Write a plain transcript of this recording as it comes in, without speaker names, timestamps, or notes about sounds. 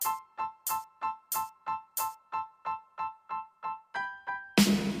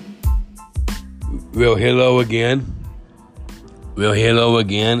Real hello again. Real hello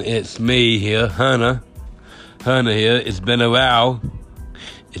again. It's me here, Hunter. Hunter here. It's been a while.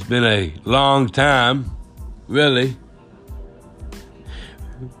 It's been a long time. Really.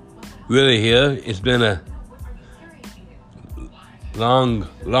 Really here. It's been a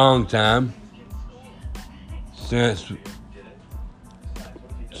long time since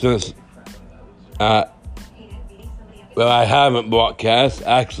I haven't broadcast,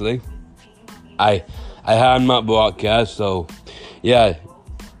 actually. I have not broadcast, so yeah.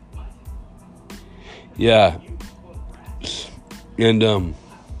 And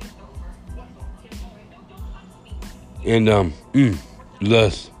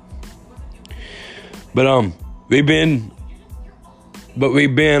less. But we've been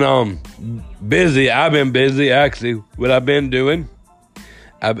busy. I've been busy, actually. What I've been doing,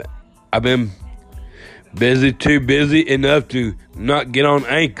 I've been busy, too busy enough to not get on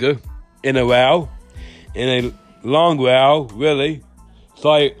Anchor in a long while, really.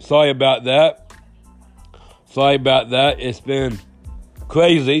 Sorry about that. It's been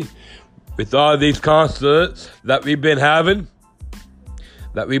crazy with all these concerts that we've been having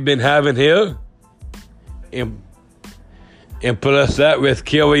here, and plus that with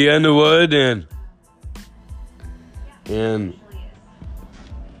Carrie Underwood and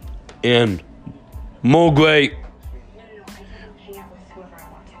more great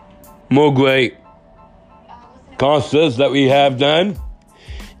concerts that we have done,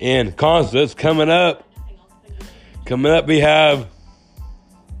 and concerts coming up. We have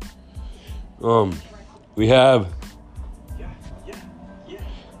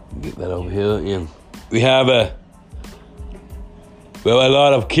get that over here, and we have a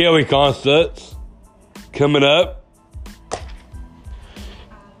lot of Carrie concerts coming up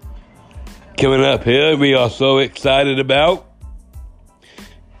here. We are so excited about,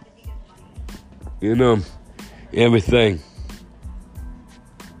 everything.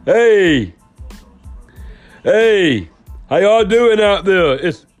 Hey, how y'all doing out there?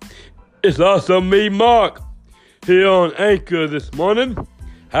 It's also me, Mark, here on Anchor this morning.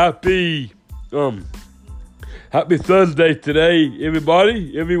 Happy Thursday today,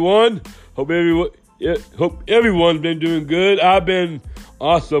 everyone. Hope everyone's been doing good. I've been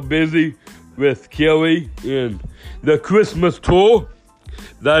also busy with Carrie and the Christmas tour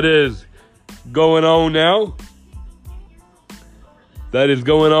that is going on now. That's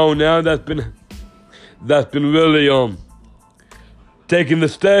been really taking the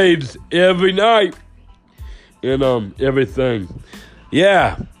stage every night and everything.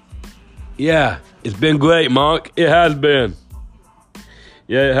 Yeah, it's been great, Mark. It has been.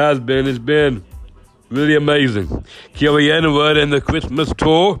 Yeah, it has been. It's been really amazing. Carrie Underwood and the Christmas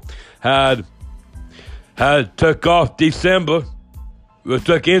tour had took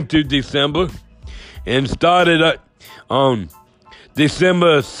into December, and started on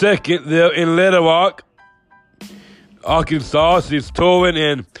December 2nd there in Little Rock, Arkansas. She's touring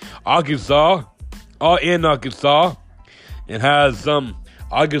in Arkansas, and has some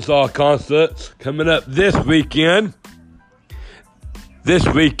Arkansas concerts coming up this weekend. But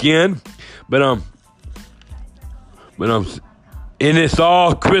and it's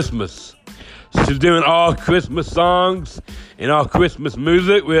all Christmas. She's doing all Christmas songs and all Christmas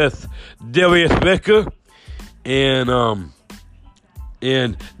music with Darius Ricker and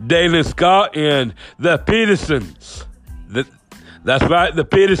Dalen Scott and the Petersons. That's right, the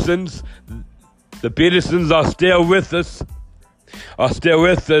Petersons. The Petersons are still with us.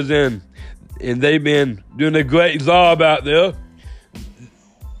 And they've been doing a great job out there.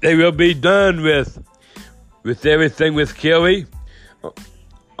 They will be done with everything with Carrie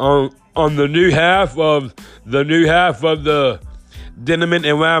on the new half of the Dinnerman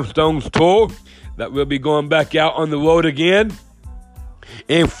and Rhinestones tour that will be going back out on the road again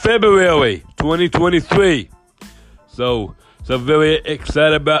in February 2023. So very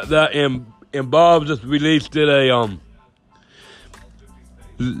excited about that. And Bob just released it a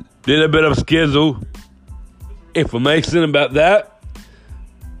little bit of schedule information about that,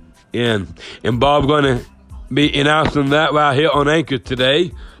 and Bob gonna be announcing that right here on Anchor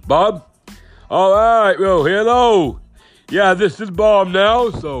today. Bob? All right, well, hello. Yeah, this is Bob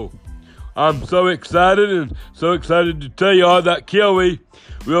now, so I'm so excited to tell y'all that Carrie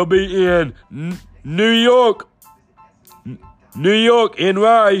will be in New York,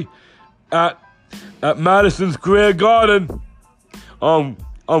 NY, at Madison Square Garden on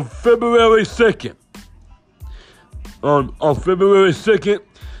February 2nd. On February 2nd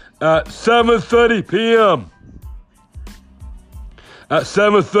at 7:30 p.m. At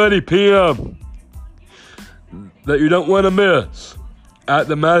 7:30 p.m. that you don't want to miss. at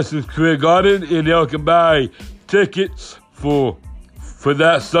the Madison Square Garden, and y'all can buy tickets for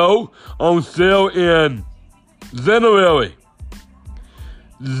that show on sale in January.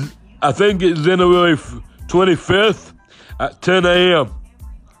 I think it's January 25th at 10 a.m.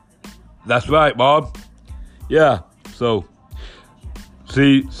 That's right, Bob. Yeah, so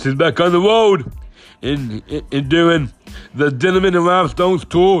she's back on the road in doing the Gentlemen and Rhinestones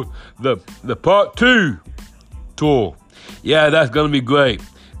tour, the part 2 tour. Yeah, that's gonna be great.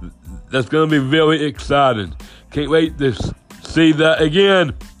 That's gonna be very exciting. Can't wait to see that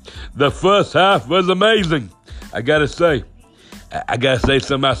again. The first half was amazing. I gotta say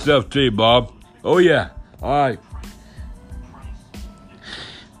so myself too, Bob. Oh yeah. All right.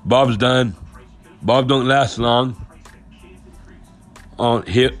 Bob's done. Bob don't last long on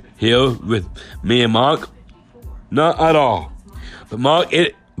here with me and Mark. Not at all. But Mark,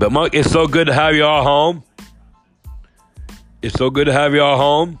 it's so good to have you all home. It's so good to have you all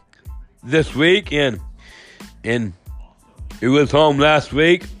home this week, and it was home last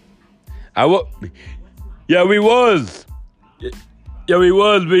week. We was.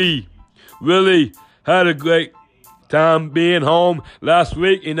 We really had a great time being home last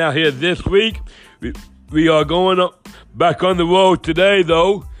week, and now here this week. We are going back on the road today,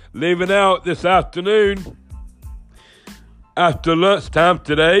 though, leaving out this afternoon after lunchtime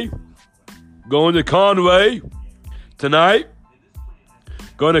today, going to Conway tonight.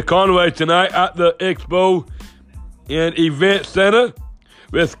 Going to Conway tonight at the Expo and Event Center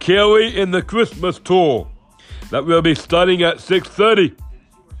with Carrie and the Christmas tour. That will be starting at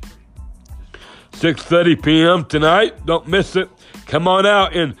 6:30 p.m. tonight. Don't miss it. Come on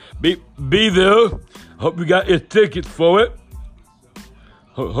out and be there. Hope you got your tickets for it.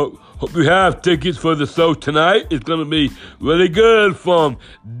 Hope you have tickets for the show tonight. It's going to be really good from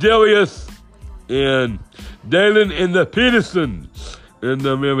Darius and Dalen and the Petersons and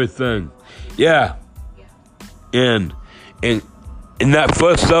everything. Yeah. And that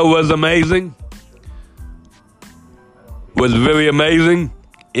first show was amazing. Was very amazing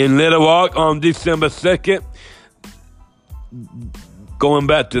in Little Rock on December 2nd. Going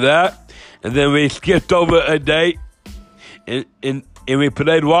back to that. And then we skipped over a date and we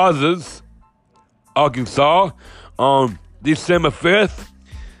played Wazers, Arkansas on December 5th.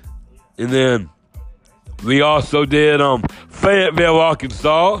 And then we also did Fayetteville,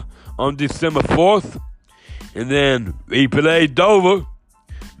 Arkansas on December 4th. And then we played Dover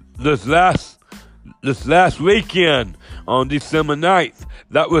this last weekend on December 9th.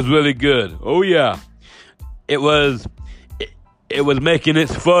 That was really good. Oh yeah. It was making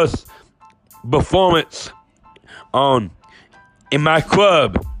its first performance in my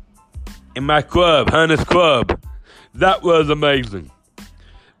club, Hunter's Club. That was amazing.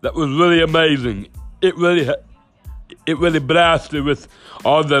 That was really amazing. It really blasted with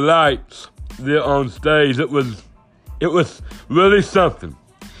all the lights there on stage. It was really something.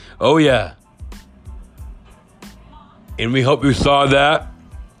 Oh yeah. And we hope you saw that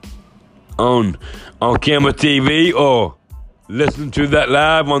on camera TV or listen to that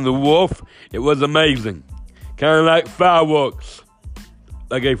live on the Wolf. It was amazing. Kind of like fireworks.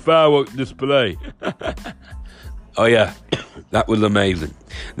 Like a firework display. Oh yeah. That was amazing.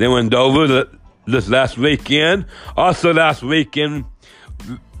 Then when Dover, this last weekend,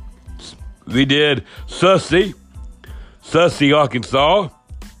 we did Sussy, Arkansas.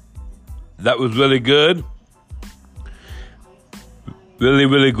 That was really good. Really,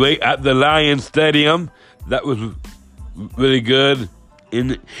 really great at the Lions Stadium. That was really good.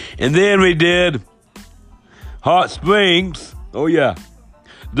 And then we did Hot Springs. Oh yeah.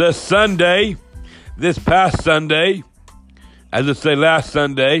 This past Sunday, as I say last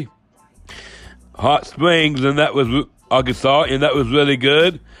Sunday, Hot Springs, and that was Arkansas, and that was really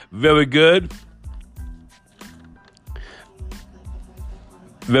good. Very good.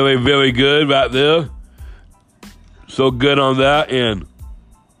 Very, very good right there. So good on that, and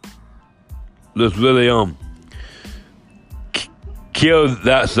just really killed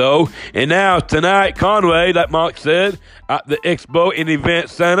that show. And now tonight, Conway, like Mark said, at the Expo and Event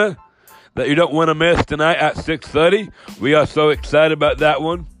Center, that you don't want to miss tonight at 6:30. We are so excited about that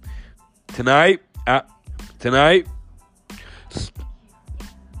one. Tonight, like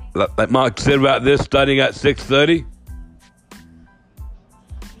Mark said about this, starting at 6:30.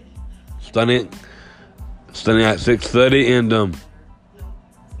 Starting at 6:30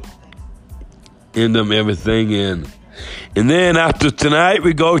 and everything, and then after tonight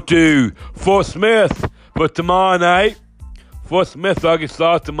we go to Fort Smith for tomorrow night. Fort Smith,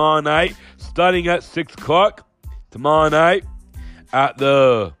 Arkansas, tomorrow night, starting at 6 o'clock tomorrow night at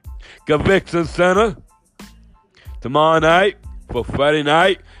the Convention Center. Tomorrow night, for Friday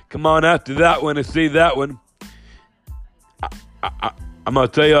night. Come on out to that one and see that one. I'm gonna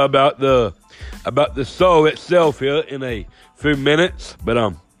tell you about the show itself here in a few minutes, but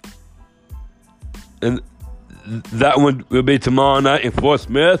and that one will be tomorrow night in Fort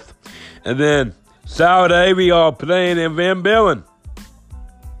Smith, and then Saturday we are playing in Van Buren.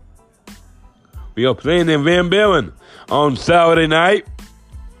 We are playing in Van Buren on Saturday night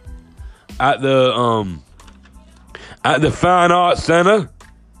at the Fine Arts Center.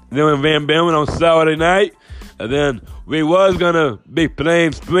 Then in Van Buren on Saturday night, and then we was gonna be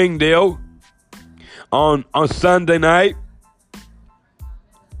playing Springdale on Sunday night.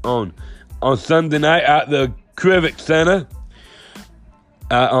 On Sunday night at the Crivic Center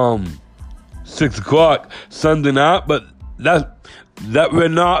at 6 o'clock Sunday night, but that will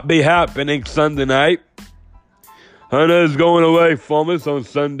not be happening Sunday night. Hunter's going away from us on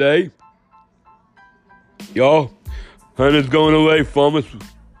Sunday. Y'all, Hunter's going away from us.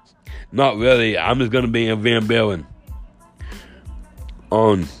 Not really. I'm just gonna be in Van Buren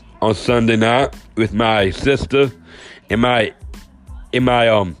on Sunday night with my sister and my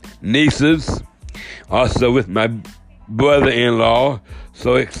nieces, also with my brother-in-law.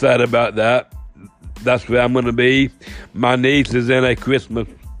 So excited about that. That's where I'm gonna be. My niece is in a Christmas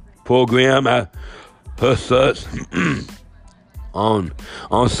program at her church on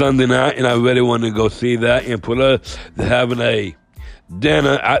Sunday night, and I really want to go see that. And plus, they're having a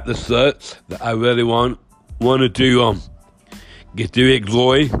dinner at the church that I really wanted to get to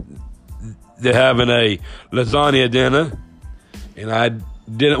enjoy. They're having a lasagna dinner, and I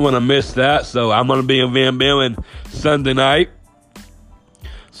didn't want to miss that, so I'm going to be in Van Buren Sunday night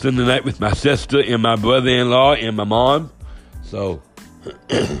with my sister and my brother-in-law and my mom. So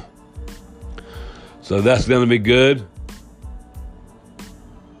that's going to be good.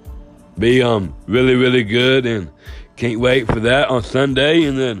 Be really, really good, and can't wait for that on Sunday.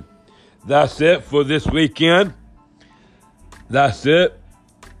 And then that's it for this weekend. That's it.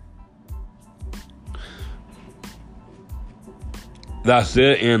 That's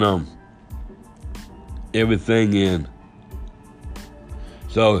it, and everything in.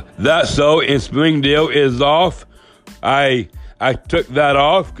 So that show in Springdale is off. I took that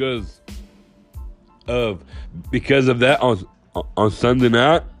off because of that on Sunday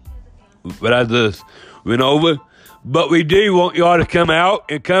night, but I just went over. But we do want y'all to come out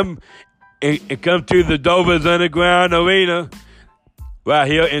and come to the Dover's Underground Arena right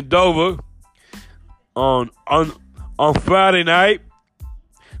here in Dover on Friday night.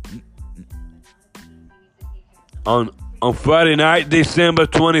 On Friday night, December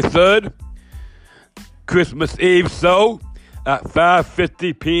 23rd, Christmas Eve show at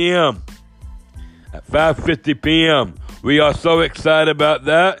 5:50 p.m. At 5:50 p.m. We are so excited about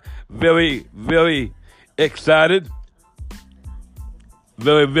that. Very, very excited.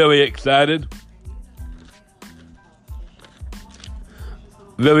 Very, very excited.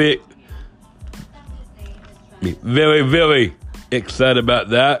 Very, very excited about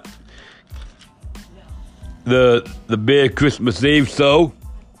that. The big Christmas Eve show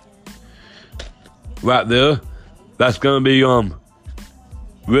right there. That's gonna be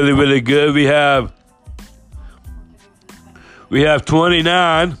really, really good. We have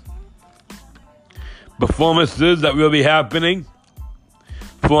 29 performances that will be happening,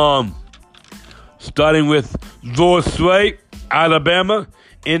 from starting with George Strait, Alabama,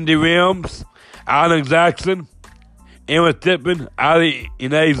 Indy Williams, Alan Jackson, Aaron Tippin, Ali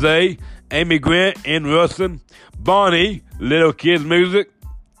Ineze, Amy Grant, Ann Wilson, Bonnie, Little Kids Music,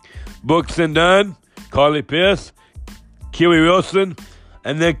 Brooks and Dunn, Carly Pierce, Carrie Wilson,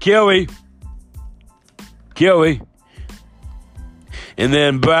 and then Carrie, and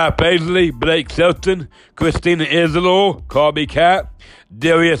then Brad Paisley, Blake Shelton, Christina Isidore, Carby Cat,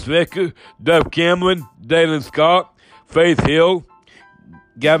 Darius Ricker, Dove Cameron, Dalen Scott, Faith Hill,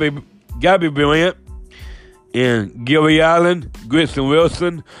 Gabby Bryant, and Gary Allen, Grissom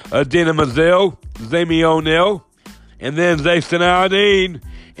Wilson, Adina Mazel, Jamie O'Neill, and then Jason Aldean.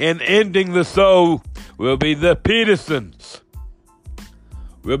 And ending the show will be the Petersons.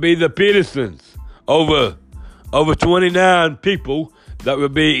 Over 29 people that will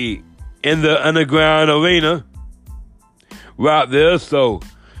be in the underground arena right there. So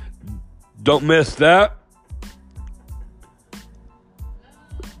don't miss that.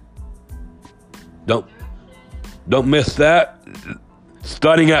 Don't miss that.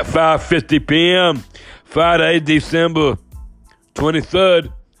 Starting at 5:50 p.m. Friday, December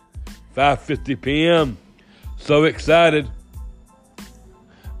 23rd, 5:50 p.m. So excited.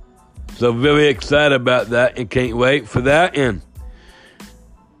 So very excited about that, and can't wait for that.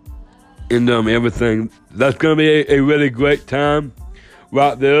 and everything. That's gonna be a really great time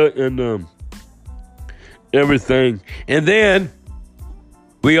right there, and everything. And then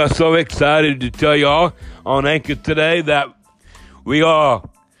we are so excited to tell y'all on Anchor today that we are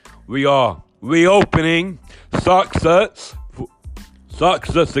reopening Socksets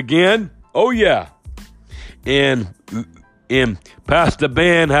again. Oh yeah. And Pastor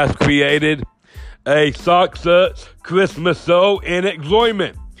Ben has created a Socksets Christmas show and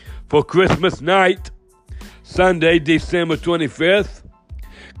enjoyment for Christmas night, Sunday, December 25th,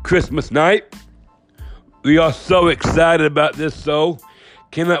 Christmas night. We are so excited about this show.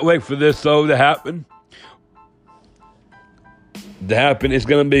 Cannot wait for this show to happen. It's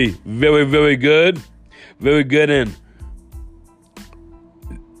going to be very, very good. Very good, and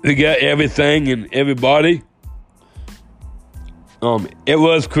we got everything and everybody. It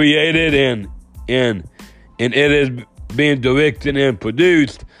was created and it is being directed and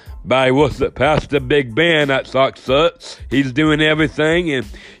produced by Pastor Big Ben at Socksets. He's doing everything, and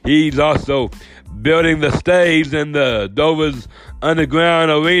he's also building the stage in the Dover's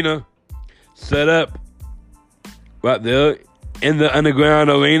Underground Arena, set up right there in the Underground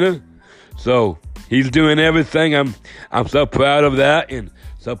Arena. So he's doing everything. I'm so proud of that, and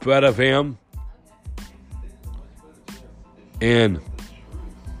so proud of him. And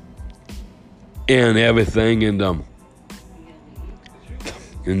everything, and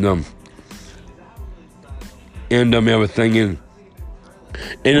everything, and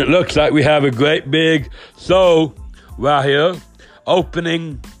it looks like we have a great big show right here,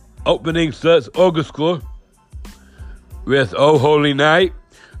 opening such orchestra with "Oh Holy Night,"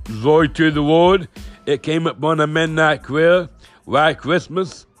 "Joy to the World." It came up on a midnight prayer, White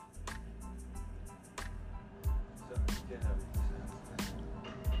Christmas.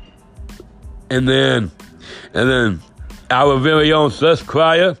 And then our very own Sus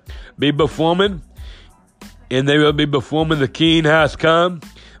Choir be performing, and they will be performing "The King Has Come,"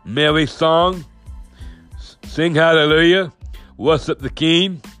 Mary's song, "Sing Hallelujah," "Worship the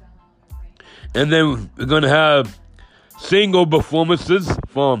King," and then we're going to have single performances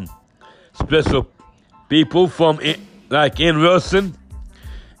from special people from like in Wilson,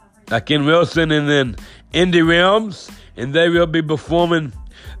 and then Indie Realms, and they will be performing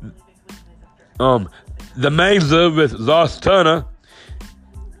The Mazer with Zoss Turner,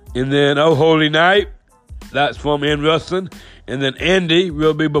 and then "Oh Holy Night," that's from in Wilson, and then Andy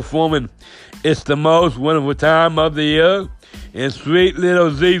will be performing "It's the Most Wonderful Time of the Year," and "Sweet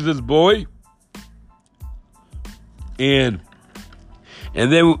Little Jesus Boy," and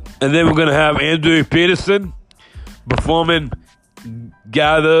then we're gonna have Andrew Peterson performing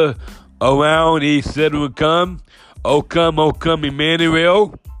 "Gather Around, He Said Would Come," "Oh Come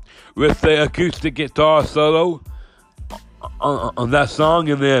Emmanuel," with the acoustic guitar solo on that song.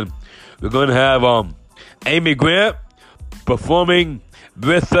 And then we're going to have Amy Grant performing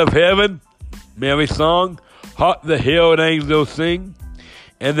 "Breath of Heaven," Mary's song, "Hark the Herald Angels Sing,"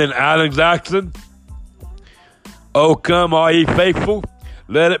 and then Alan Jackson, "Oh Come All Ye Faithful,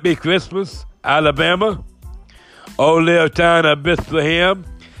 Let It Be Christmas," Alabama, "Oh Little Town of Bethlehem,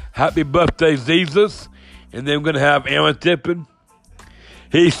 Happy Birthday Jesus," and then we're going to have Aaron Tippin,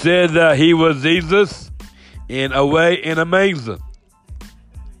 "He Said That He Was Jesus," and "Away in a Manger."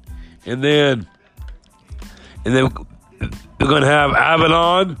 And then we're going to have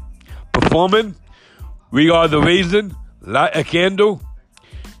Avalon performing "We Are the Reason," "Light a Candle,"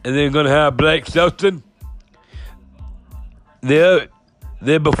 and then we're going to have Blake Shelton. They're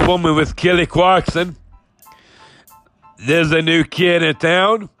performing with Kelly Clarkson. "There's a New Kid in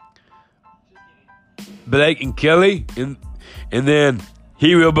Town," Blake and Kelly, and then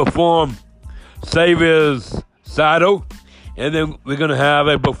he will perform "Savior's Saddle," and then we're going to have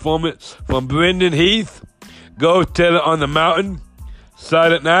a performance from Brendan Heath, "Go Tell It on the Mountain,"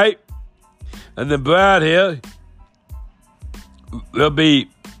 "Silent Night," and then Brad here will be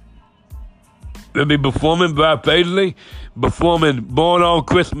performing, Brad Paisley, performing "Born on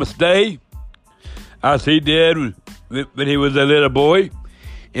Christmas Day," as he did when he was a little boy,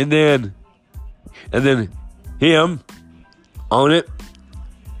 and then him on it.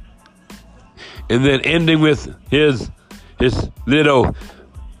 And then ending with his little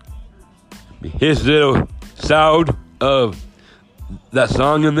sound of that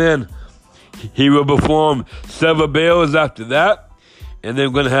song, and then he will perform several bills after that. And then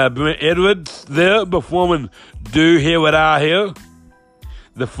we're going to have Brent Edwards there performing "Do Hear What I Hear,"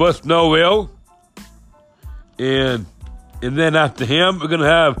 the first Noel. And then after him, we're going to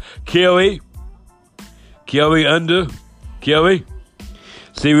have Carrie. She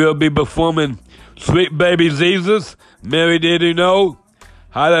will be performing "Sweet Baby Jesus," "Mary Did You Know,"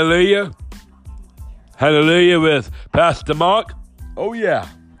 "Hallelujah," Hallelujah with Pastor Mark. Oh yeah.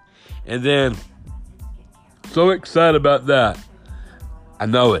 And then so excited about that. I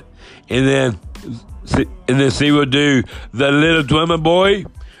know it. And then see we'll do the little drummer boy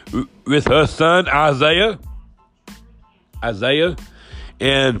with her son Isaiah.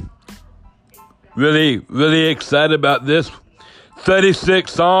 And really excited about this.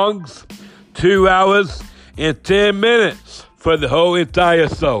 36 songs, 2 hours and 10 minutes for the whole entire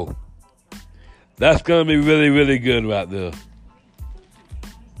show. That's gonna be really good right there.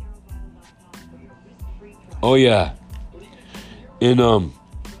 Oh yeah. And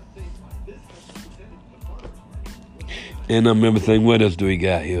everything. What else do we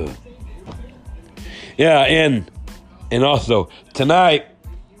got here? Yeah, and also tonight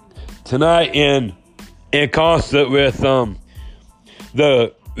in concert with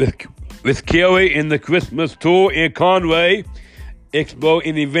with Carrie in the Christmas tour in Conway Expo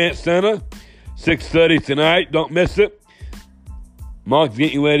and Event Center, 6:30 tonight. Don't miss it. Mark's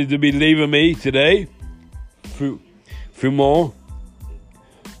getting ready to be leaving me today. Few more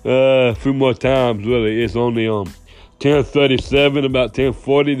times really. It's only 10:37, about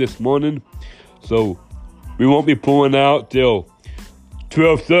 10:40 this morning, so we won't be pulling out till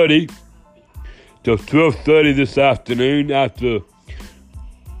 12:30 this afternoon after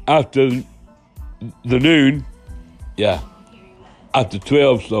the noon, after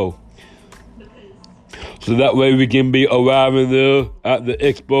 12. So that way we can be arriving there at the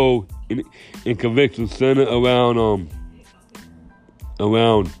expo in Convention Center around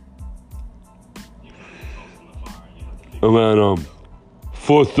 4:30.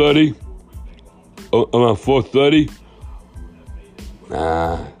 Around 4:30.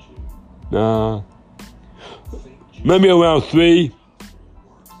 Nah. Maybe around 3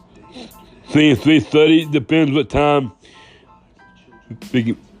 and 3:30. Depends what time we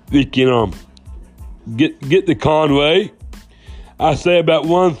can get to Conway. I say about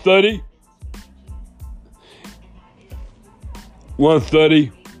 1:30.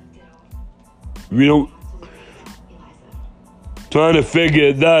 1:30. We don't trying to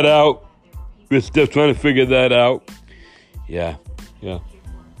figure that out. We're still trying to figure that out. Yeah.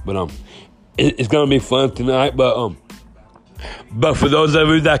 But it's gonna be fun tonight. But for those of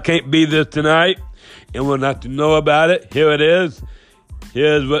you that can't be there tonight and will not to know about it, here it is.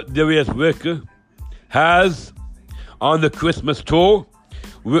 Here's what W.S. Wicker has on the Christmas tour.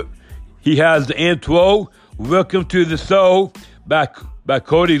 He has the intro, "Welcome to the Soul" by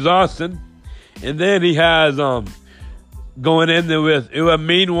Cody Johnson, and then he has going in there with "It was a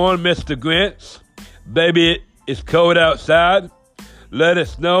mean one, Mr. Grinch," "Baby It's Cold Outside," "Let It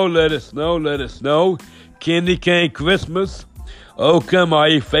Snow, Let It Snow, Let It Snow," "Candy Cane Christmas," "Oh Come Are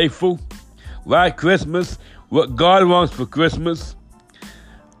You Faithful," "White Christmas," "What God Wants for Christmas,"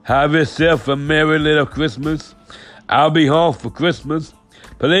 "Have Yourself a Merry Little Christmas," "I'll Be Home for Christmas,"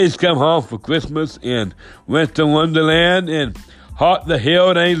 "Please Come Home for Christmas," and "Winter Wonderland," and "Hark the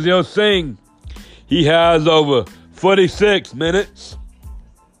Herald Angels Sing." He has over 46 minutes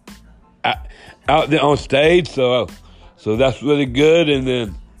out there on stage, so that's really good. And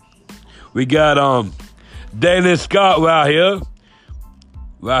then we got Dalen Scott right here.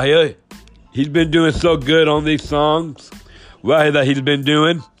 He's been doing so good on these songs right here that he's been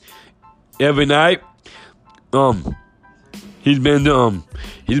doing every night. He's been doing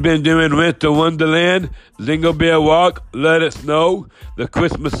 "Winter Wonderland," "Jingle Bell Walk," "Let It Snow," the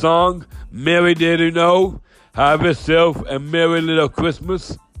Christmas song, "Mary Did You Know," "Have Yourself a Merry Little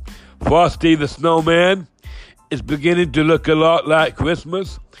Christmas," "Frosty the Snowman," "It's Beginning to Look a Lot Like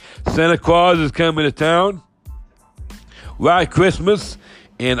Christmas," "Santa Claus Is Coming to Town," "White Christmas,"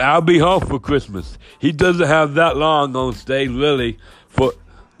 and "I'll Be Home for Christmas." He doesn't have that long on stage, really, for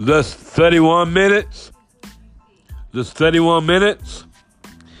just 31 minutes.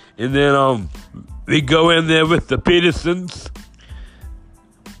 And then we go in there with the Petersons.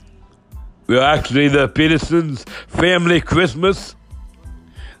 We're actually the Petersons Family Christmas.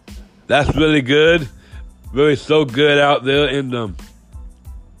 That's really good. Really so good out there in them.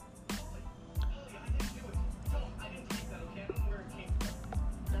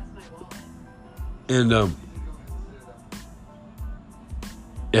 And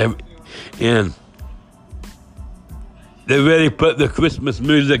they really put the Christmas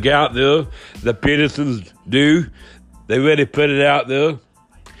music out there. The Petersons do. They really put it out there.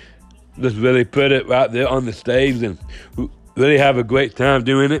 Just really put it right there on the stage and really have a great time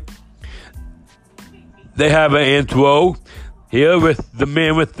doing it. They have an intro here with "The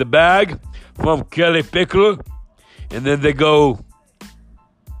Man with the Bag" from Kelly Pickler, and then they go,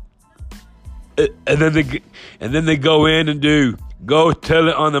 and then they go in and do "Go Tell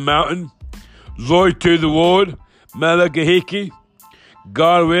It on the Mountain," Joy to the world, Malagahiki.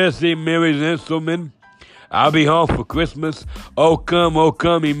 God rest thee, Mary's instrument. I'll be home for Christmas. Oh come,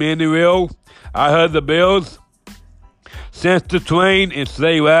 Emmanuel. I heard the bells. Since the twain and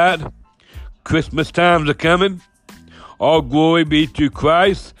sleigh ride. Christmas times are coming. All glory be to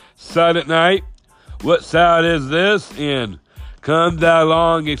Christ. Silent night. What sound is this? And come thou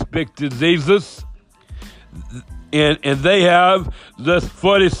long expected Jesus. And they have just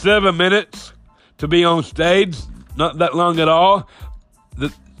 47 minutes to be on stage. Not that long at all.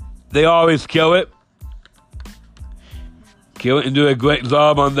 They always kill it. Kill it and do a great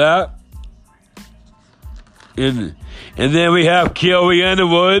job on that. And then we have Carrie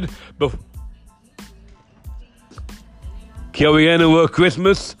Underwood. Carrie Underwood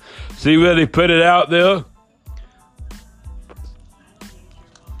Christmas. See where they put it out there.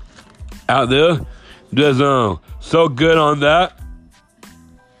 Does so good on that.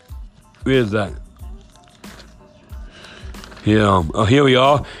 Where is that? Yeah, here we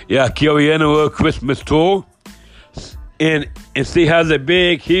are. Yeah, Carrie Underwood Christmas tour. And she has a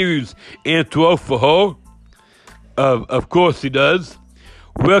big, huge intro for her. Of course he does.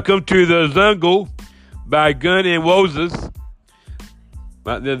 Welcome to the Jungle by Guns N' Roses.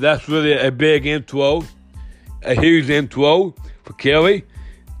 That's really a big intro. A huge intro for Carrie.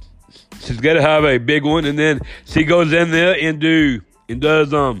 She's got to have a big one. And then she goes in there and does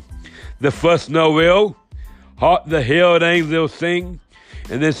the first Noel. Hark the Herald Angels Sing.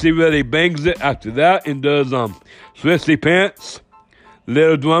 And then she really bangs it after that and does Swissy Pants,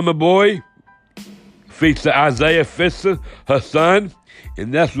 Little Drummer Boy, features Isaiah Fisher, her son,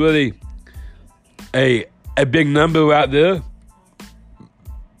 and that's really a big number right there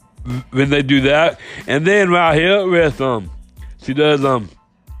when they do that. And then right here with she does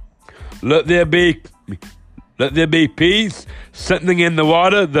Let There Be Peace, Something in the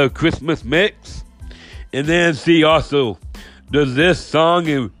Water, the Christmas mix. And then she also does this song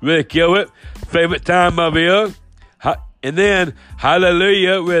and really kill it. Favorite time of year. And then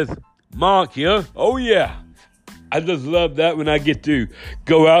Hallelujah with Mark here. Oh yeah. I just love that when I get to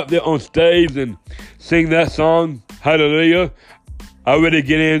go out there on stage and sing that song, Hallelujah. I really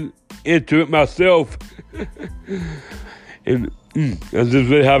get into it myself. And I just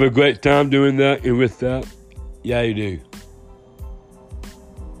really have a great time doing that. And with that, yeah, you do.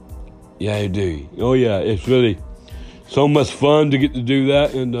 Yeah, you do. Oh yeah, it's really so much fun to get to do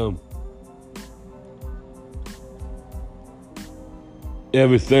that. And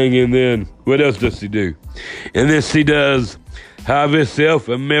everything. And then what else does she do? And then she does Have Yourself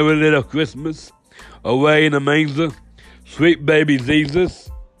a Merry Little Christmas, Away in the Manger, Sweet Baby Jesus,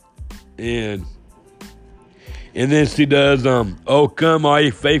 and then she does Oh Come All Ye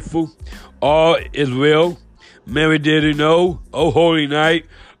Faithful, All Is Well, Mary Did You Know, Oh Holy Night,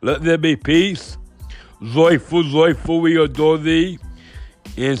 Let There Be Peace, Joyful, Joyful We Adore Thee,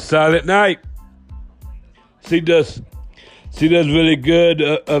 and Silent Night. She does really good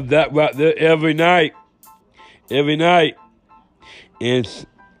of that right there every night. And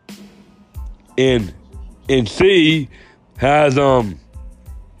she has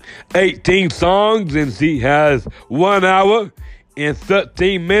 18 songs, and she has 1 hour and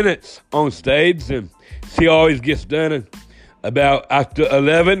 13 minutes on stage, and she always gets done about after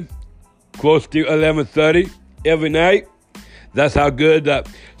 11, close to 11:30 every night. That's how good that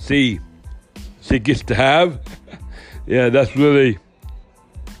she gets to have. Yeah, that's really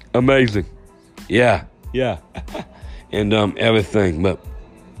amazing. Yeah. And everything.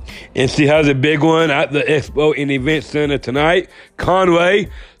 And she has a big one at the Expo and Event Center tonight. Conway,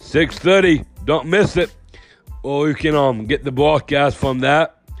 6:30. Don't miss it. Or you can get the broadcast from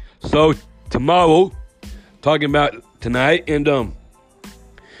that. So tomorrow, talking about tonight and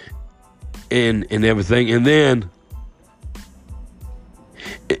everything. And then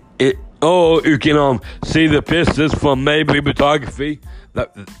you can see the pictures from Maybe Photography.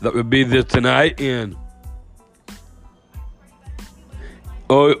 That would be this tonight. And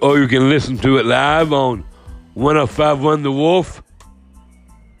or you can listen to it live on 105.1 The Wolf.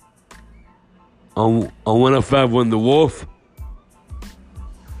 On 105.1 The Wolf.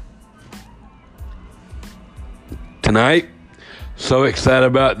 Tonight. So excited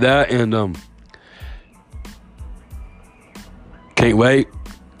about that, and can't wait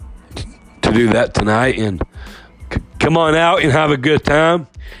to do that tonight. And come on out and have a good time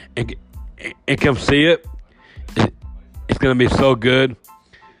and come see it. It's going to be so good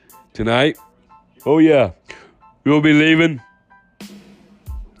tonight. Oh, yeah. We'll be leaving.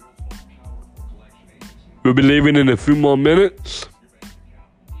 We'll be leaving in a few more minutes.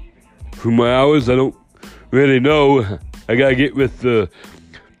 A few more hours. I don't really know. I got to get with the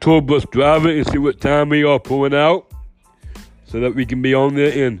tour bus driver and see what time we are pulling out so that we can be on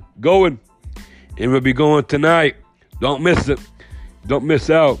there and going. And we'll be going tonight. Don't miss it. Don't miss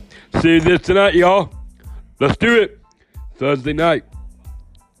out. See you this tonight, y'all. Let's do it. Thursday night.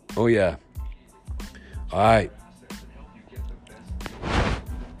 Oh, yeah. All right.